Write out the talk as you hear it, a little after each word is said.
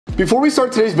Before we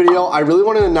start today's video, I really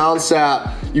want to announce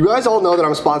that you guys all know that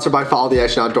I'm sponsored by Follow the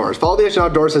Action Outdoors. Follow the Action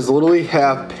Outdoors has literally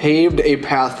paved a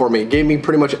path for me, gave me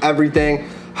pretty much everything,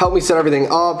 helped me set everything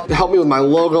up, helped me with my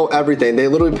logo, everything. They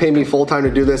literally pay me full time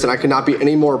to do this, and I could not be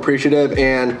any more appreciative.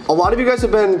 And a lot of you guys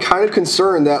have been kind of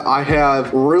concerned that I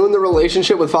have ruined the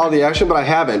relationship with Follow the Action, but I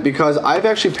haven't, because I've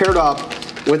actually paired up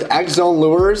with X Zone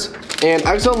Lures, and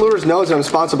X Zone Lures knows that I'm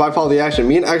sponsored by Follow the Action.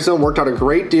 Me and X Zone worked out a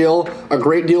great deal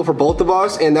for both of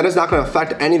us, and that is not going to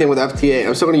affect anything with FTA.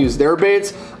 I'm still going to use their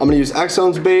baits, I'm going to use X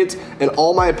Zone's baits, and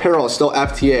all my apparel is still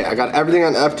FTA. I got everything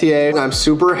on FTA, and I'm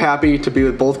super happy to be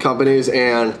with both companies,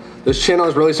 and this channel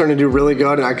is really starting to do really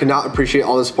good, and I cannot appreciate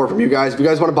all the support from you guys. If you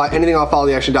guys want to buy anything off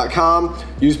followtheaction.com,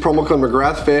 use promo code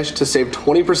McGrathFish to save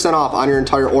 20% off on your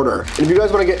entire order. And if you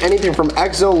guys want to get anything from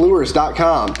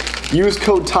xzonelures.com, use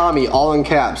code Tommy, all in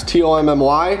caps,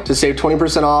 T-O-M-M-Y, to save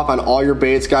 20% off on all your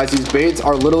baits. Guys, these baits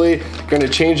are literally going to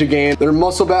change the game. They're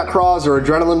muscleback craws, they're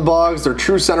adrenaline bugs, they're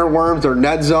true center worms, they're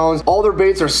Ned zones. All their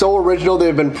baits are so original.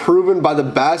 They've been proven by the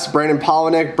best, Brandon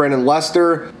Polinick, Brandon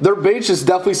Lester. Their baits just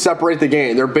definitely separate the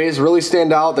game. Their baits really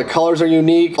stand out. The colors are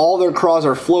unique. All their craws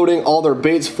are floating. All their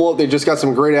baits float. They just got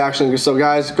some great action. So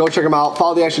guys, go check them out.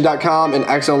 Followtheaction.com and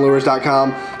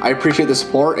xzonelures.com. I appreciate the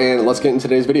support, and let's get into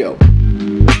today's video.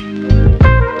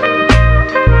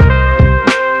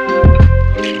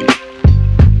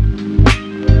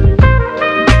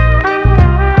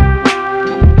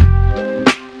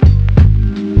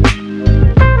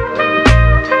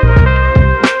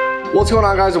 What's going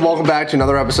on, guys, and welcome back to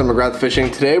another episode of McGrath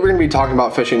Fishing. Today we're going to be talking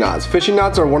about fishing knots. Fishing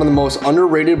knots are one of the most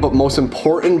underrated but most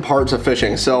important parts of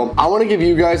fishing. So I want to give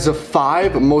you guys the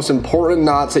 5 most important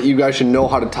knots that you guys should know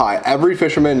how to tie. Every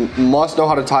fisherman must know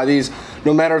how to tie these,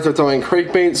 no matter if they're throwing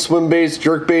crankbaits, swim baits,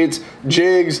 jerk baits,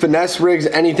 jigs, finesse rigs,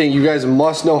 anything. You guys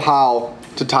must know how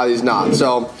to tie these knots.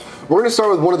 So we're going to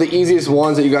start with one of the easiest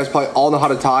ones that you guys probably all know how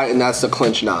to tie, and that's the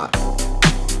clinch knot.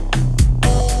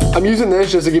 I'm using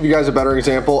this just to give you guys a better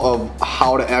example of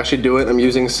how to actually do it. I'm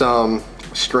using some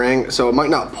string, so it might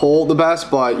not pull the best,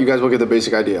 but you guys will get the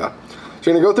basic idea. So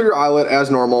you're gonna go through your eyelet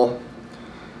as normal,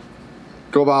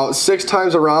 go about 6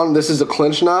 times around. This is a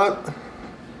clinch knot.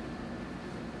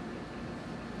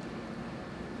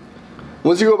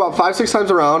 Once you go about 5-6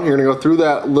 times around, you're gonna go through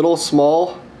that little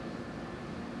small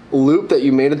loop that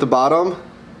you made at the bottom.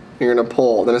 You're gonna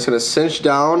pull, then it's gonna cinch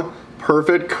down,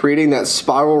 perfect, creating that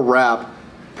spiral wrap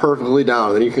perfectly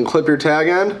down. Then you can clip your tag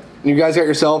end, and you guys got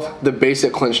yourself the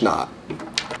basic clinch knot.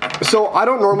 So I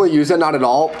don't normally use that knot at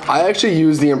all. I actually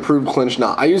use the improved clinch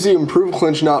knot. I use the improved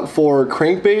clinch knot for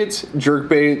crankbaits, jerk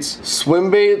baits,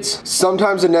 swim baits,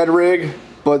 sometimes a Ned rig,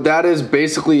 but that is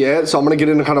basically it. So I'm gonna get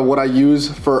into kind of what I use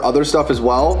for other stuff as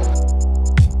well.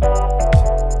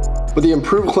 But the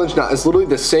improved clinch knot is literally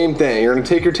the same thing. You're gonna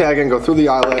take your tag end, go through the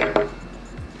eyelet,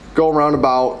 go around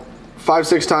about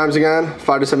 5-6 times again,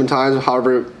 5 to 7 times,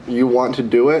 however you want to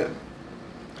do it.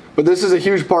 But this is a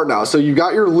huge part now. So you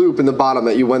got your loop in the bottom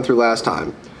that you went through last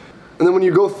time. And then when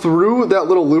you go through that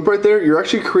little loop right there, you're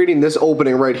actually creating this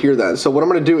opening right here then. So what I'm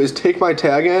gonna do is take my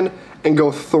tag end and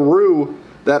go through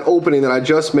that opening that I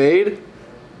just made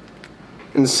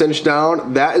and cinch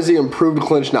down. That is the improved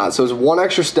clinch knot. So it's one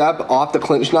extra step off the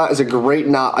clinch knot. Is a great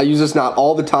knot. I use this knot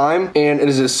all the time, and it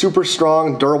is a super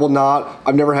strong, durable knot.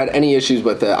 I've never had any issues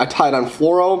with it. I tie it on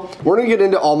fluoro. We're gonna get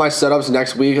into all my setups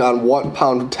next week on what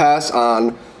pound test,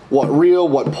 on what reel,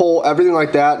 what pull, everything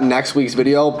like that in next week's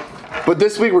video. But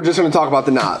this week we're just gonna talk about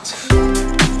the knots.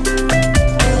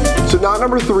 So knot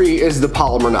number 3 is the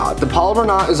polymer knot. The polymer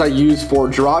knot is I use for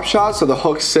drop shots, so the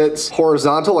hook sits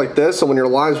horizontal like this. So when your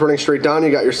line's running straight down, you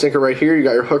got your sinker right here, you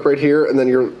got your hook right here, and then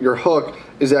your hook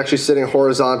is actually sitting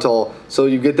horizontal, so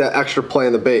you get that extra play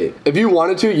in the bait. If you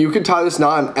wanted to, you could tie this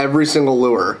knot on every single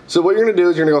lure. So what you're gonna do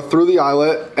is you're gonna go through the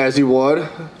eyelet as you would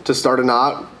to start a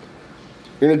knot.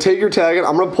 You're gonna take your tag end.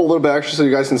 I'm gonna pull a little bit extra so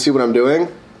you guys can see what I'm doing.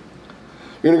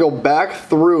 You're gonna go back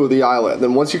through the eyelet.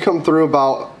 Then once you come through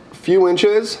about a few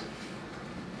inches,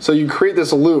 so you create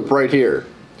this loop right here.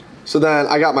 So then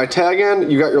I got my tag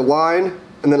end, you got your line,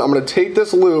 and then I'm gonna take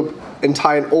this loop and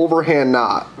tie an overhand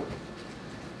knot.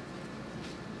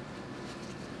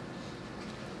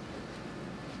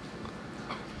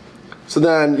 So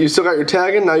then you still got your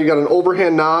tag end, now you got an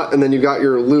overhand knot, and then you got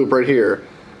your loop right here.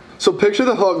 So picture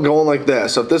the hook going like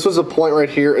this. So if this was a point right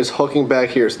here, it's hooking back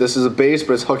here. So this is a base,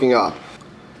 but it's hooking up.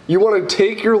 You wanna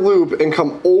take your loop and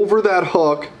come over that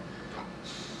hook,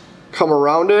 come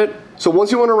around it. So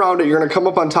once you went around it, you're gonna come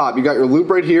up on top. You got your loop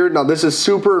right here. Now this is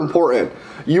super important.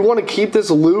 You wanna keep this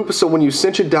loop so when you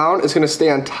cinch it down, it's gonna stay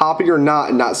on top of your knot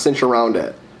and not cinch around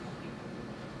it.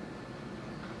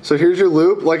 So here's your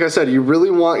loop. Like I said, you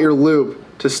really want your loop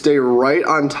to stay right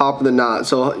on top of the knot.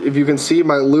 So if you can see,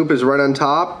 my loop is right on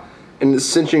top and it's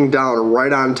cinching down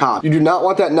right on top. You do not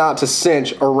want that knot to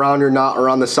cinch around your knot or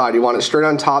on the side. You want it straight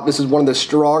on top. This is one of the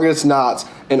strongest knots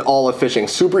in all of fishing.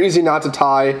 Super easy knot to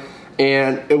tie,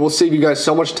 and it will save you guys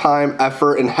so much time,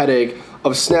 effort, and headache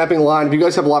of snapping line. If you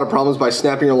guys have a lot of problems by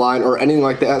snapping your line or anything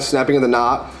like that, snapping of the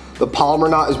knot, the polymer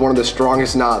knot is one of the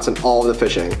strongest knots in all of the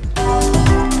fishing.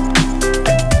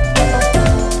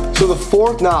 So the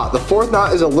fourth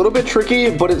knot is a little bit tricky,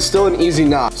 but it's still an easy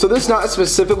knot. So this knot is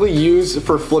specifically used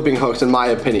for flipping hooks, in my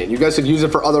opinion. You guys could use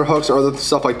it for other hooks or other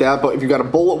stuff like that, but if you got a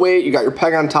bullet weight, you got your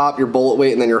peg on top, your bullet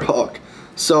weight, and then your hook.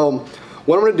 So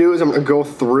what I'm gonna do is I'm gonna go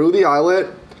through the eyelet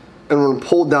and I'm gonna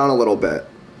pull down a little bit.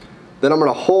 Then I'm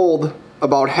gonna hold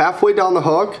about halfway down the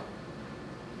hook,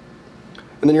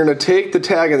 and then you're gonna take the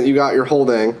tag that you got you're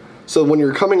holding. So when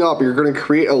you're coming up, you're gonna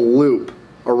create a loop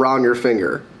around your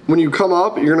finger. When you come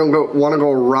up, you're gonna wanna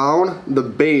go around the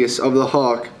base of the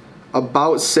hook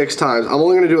about 6 times. I'm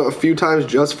only gonna do it a few times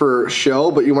just for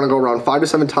show, but you wanna go around 5 to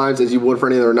 7 times as you would for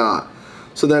any other knot.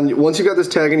 So then once you got this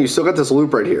tag in, you still got this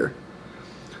loop right here.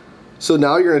 So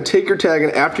now you're gonna take your tag in,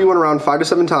 after you went around 5 to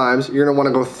 7 times, you're gonna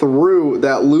wanna go through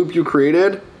that loop you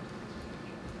created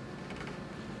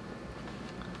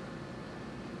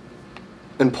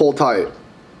and pull tight.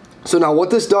 So now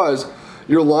what this does,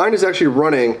 your line is actually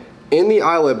running in the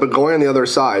eyelet but going on the other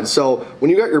side. So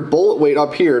when you got your bullet weight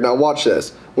up here, now watch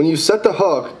this. When you set the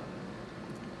hook,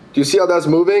 do you see how that's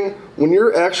moving? When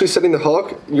you're actually setting the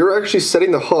hook, you're actually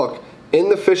setting the hook in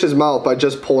the fish's mouth by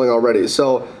just pulling already.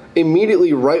 So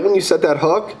immediately, right when you set that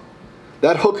hook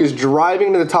is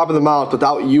driving to the top of the mouth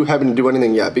without you having to do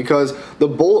anything yet, because the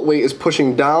bullet weight is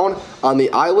pushing down on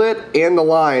the eyelet and the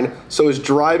line, so it's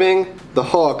driving the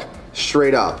hook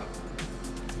straight up.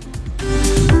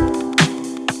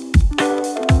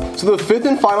 So the fifth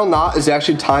and final knot is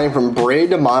actually tying from braid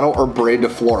to mono or braid to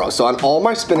fluoro. So on all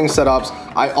my spinning setups,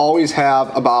 I always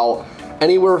have about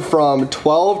anywhere from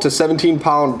 12 to 17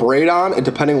 pound braid on, and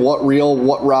depending what reel,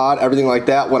 what rod, everything like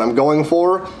that, what I'm going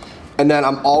for. And then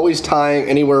I'm always tying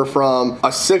anywhere from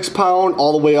a 6 pound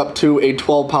all the way up to a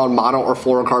 12 pound mono or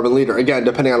fluorocarbon leader. Again,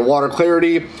 depending on water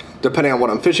clarity, depending on what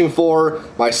I'm fishing for,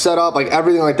 my setup, like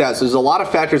everything like that. So there's a lot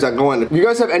of factors that go in. If you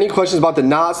guys have any questions about the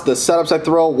knots, the setups I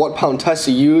throw, what pound tests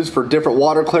to use for different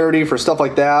water clarity, for stuff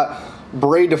like that,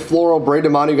 braid to fluoro, braid to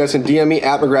mono, you guys can DM me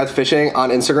at McGrath Fishing on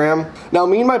Instagram. Now,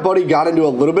 me and my buddy got into a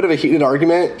little bit of a heated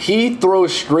argument. He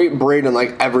throws straight braid in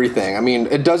like everything. I mean,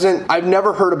 I've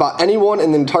never heard about anyone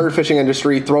in the entire fishing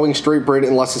industry throwing straight braid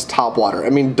unless it's topwater. I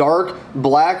mean, dark,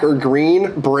 black, or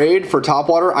green braid for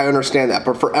topwater, I understand that.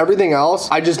 But for everything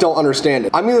else, I just don't understand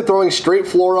it. I'm either throwing straight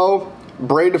fluoro,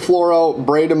 braid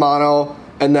to mono,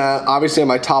 and then obviously on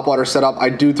my topwater setup, I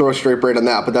do throw straight braid on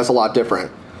that, but that's a lot different.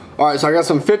 All right, so I got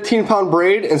some 15 pound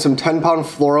braid and some 10 pound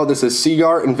fluoro. This is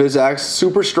Seaguar and VizX,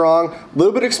 super strong, a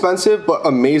little bit expensive, but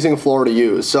amazing fluoro to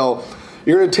use. So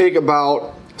you're gonna take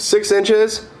about 6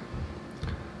 inches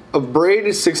of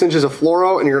braid, 6 inches of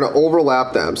fluoro, and you're gonna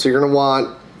overlap them. So you're gonna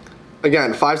want,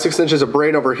 again, 5-6 inches of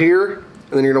braid over here,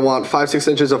 and then you're gonna want 5-6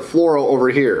 inches of fluoro over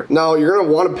here. Now you're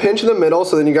gonna wanna pinch in the middle,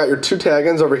 so then you got your 2 tag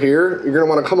ends over here. You're gonna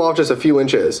wanna come off just a few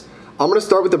inches. I'm gonna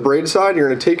start with the braid side. You're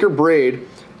gonna take your braid,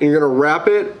 and you're gonna wrap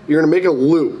it, you're gonna make a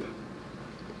loop.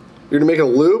 You're gonna make a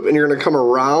loop and you're gonna come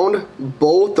around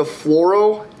both the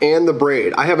fluoro and the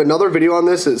braid. I have another video on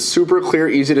this, it's super clear,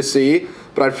 easy to see,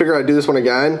 but I figured I'd do this one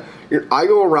again. I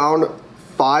go around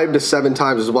 5 to 7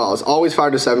 times as well. It's always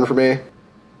 5 to 7 for me.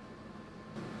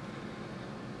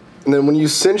 And then when you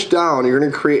cinch down, you're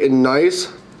gonna create a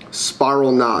nice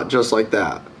spiral knot, just like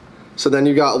that. So then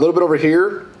you got a little bit over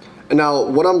here, and now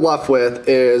what I'm left with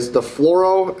is the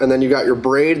fluoro, and then you got your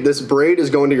braid. This braid is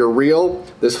going to your reel.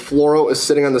 This fluoro is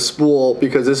sitting on the spool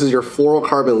because this is your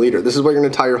fluorocarbon leader. This is what you're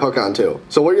gonna tie your hook onto.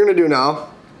 So what you're gonna do now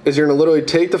is you're gonna literally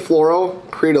take the fluoro,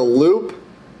 create a loop.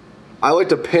 I like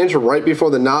to pinch right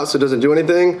before the knot so it doesn't do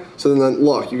anything. So then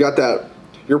look, you got that.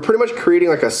 You're pretty much creating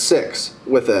like a 6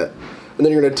 with it. And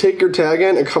then you're gonna take your tag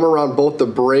in and come around both the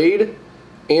braid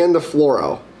and the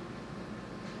fluoro.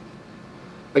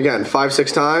 Again,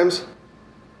 5-6 times.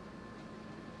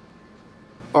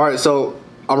 All right, so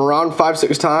I'm around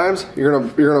 5-6 times. You're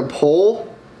gonna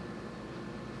pull.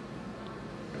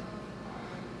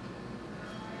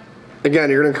 Again,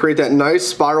 you're gonna create that nice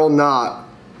spiral knot.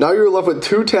 Now you're left with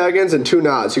 2 tag ends and 2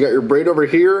 knots. You got your braid over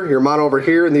here, your mono over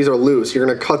here, and these are loose. You're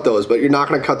gonna cut those, but you're not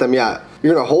gonna cut them yet.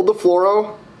 You're gonna hold the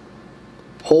fluoro,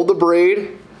 hold the braid,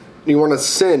 and you wanna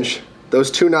cinch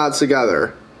those 2 knots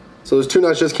together. So those 2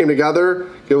 knots just came together.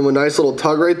 Give them a nice little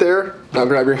tug right there. Now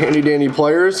grab your handy dandy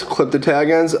pliers, clip the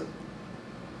tag ends.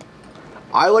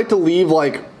 I like to leave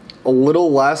like a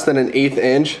little less than an 1/8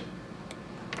 inch.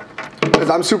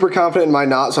 Because I'm super confident in my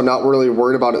knot, so I'm not really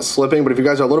worried about it slipping. But if you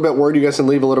guys are a little bit worried, you guys can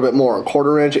leave a little bit more.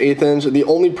 1/4 inch, 1/8 inch. The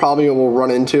only problem you will run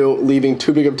into leaving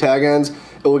too big of tag ends,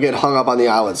 it will get hung up on the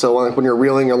eyelet. So like when you're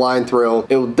reeling your line through,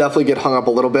 it will definitely get hung up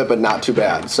a little bit, but not too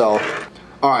bad. So,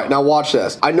 all right, now watch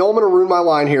this. I know I'm gonna ruin my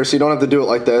line here, so you don't have to do it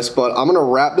like this, but I'm gonna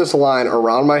wrap this line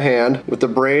around my hand with the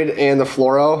braid and the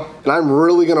fluoro, and I'm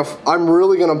really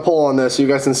gonna pull on this so you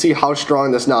guys can see how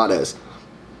strong this knot is.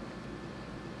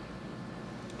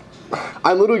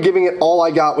 I'm literally giving it all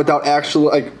I got without actually,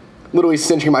 like, literally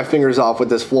cinching my fingers off with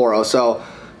this fluoro. So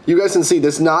you guys can see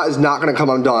this knot is not gonna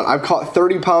come undone. I've caught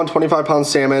 30-pound, 25-pound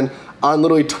salmon on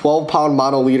literally 12-pound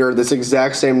monoliter, this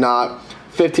exact same knot,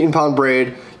 15-pound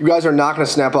braid. You guys are not gonna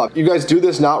snap up. You guys do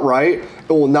this knot right,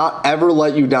 it will not ever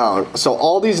let you down. So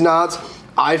all these knots,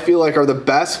 I feel like, are the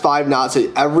best 5 knots that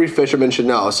every fisherman should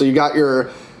know. So you got your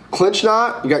clinch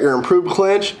knot, you got your improved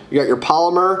clinch, you got your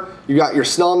polymer, you got your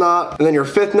snell knot, and then your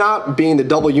 5th knot, being the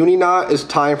double uni knot, is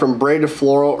tying from braid to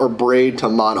fluoro or braid to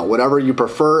mono, whatever you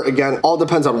prefer. Again, all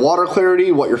depends on water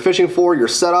clarity, what you're fishing for, your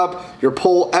setup, your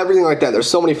pull, everything like that. There's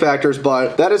so many factors,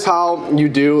 but that is how you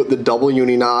do the double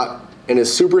uni knot, and it's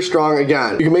super strong.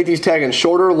 Again, you can make these tag ends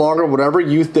shorter, longer, whatever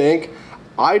you think.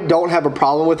 I don't have a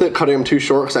problem with it cutting them too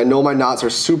short because I know my knots are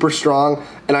super strong,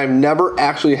 and I've never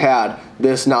actually had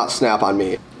this knot snap on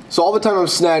me. So all the time I'm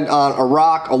snagged on a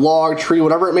rock, a log, tree,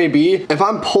 whatever it may be, if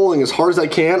I'm pulling as hard as I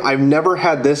can, I've never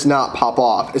had this knot pop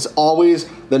off. It's always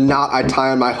the knot I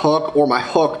tie on my hook, or my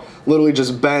hook literally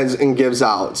just bends and gives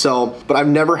out. So, but I've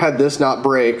never had this knot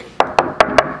break,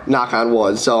 knock on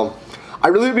wood. So I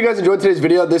really hope you guys enjoyed today's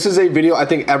video. This is a video I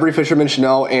think every fisherman should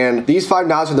know, and these 5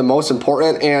 knots are the most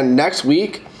important. And next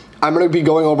week, I'm gonna be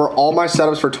going over all my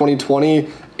setups for 2020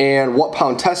 and what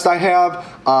pound test I have,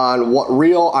 on what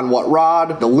reel, on what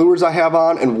rod, the lures I have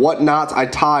on, and what knots I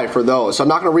tie for those. So I'm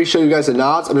not gonna re-show you guys the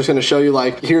knots. I'm just gonna show you,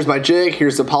 like, here's my jig,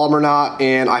 here's the polymer knot,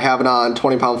 and I have it on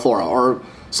 20-pound fluoro, or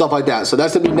stuff like that. So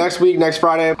that's gonna be next week, next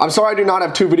Friday. I'm sorry I do not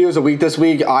have 2 videos a week this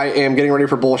week. I am getting ready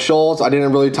for Bull Shoals. I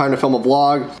didn't really have time to film a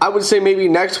vlog. I would say maybe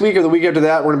next week or the week after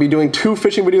that, we're gonna be doing 2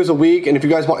 fishing videos a week. And if you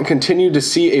guys want to continue to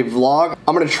see a vlog,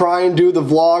 I'm gonna try and do the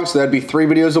vlog, so that'd be 3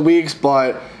 videos a week,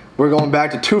 but we're going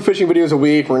back to 2 fishing videos a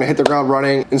week. We're gonna hit the ground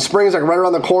running. And spring is like right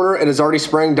around the corner. It is already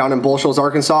spring down in Bull Shoals,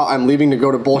 Arkansas. I'm leaving to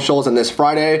go to Bull Shoals on this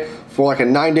Friday for like a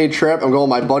 9-day trip. I'm going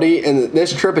with my buddy, and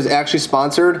this trip is actually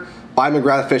sponsored by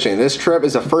McGrath Fishing. This trip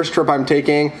is the first trip I'm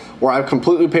taking where I've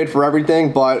completely paid for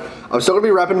everything, but I'm still gonna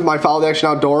be repping my Follow the Action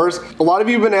Outdoors. A lot of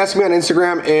you have been asking me on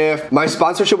Instagram if my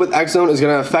sponsorship with X-Zone is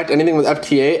gonna affect anything with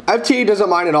FTA. FTA doesn't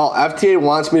mind at all. FTA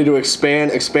wants me to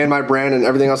expand my brand and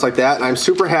everything else like that, and I'm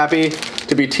super happy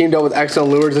to be teamed up with X-Zone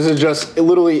Lures. This is just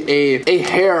literally a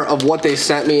hair of what they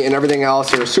sent me and everything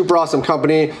else. They're a super awesome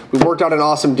company. We worked out an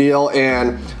awesome deal,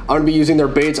 and I'm gonna be using their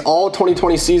baits all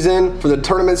 2020 season. For the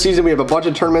tournament season, we have a bunch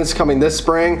of tournaments coming this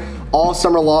spring, all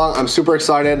summer long. I'm super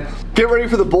excited. Get ready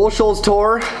for the Bull Shoals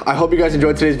tour. I hope you guys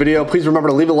enjoyed today's video. Please remember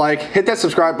to leave a like, hit that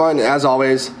subscribe button, and as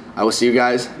always, I will see you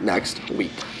guys next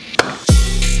week.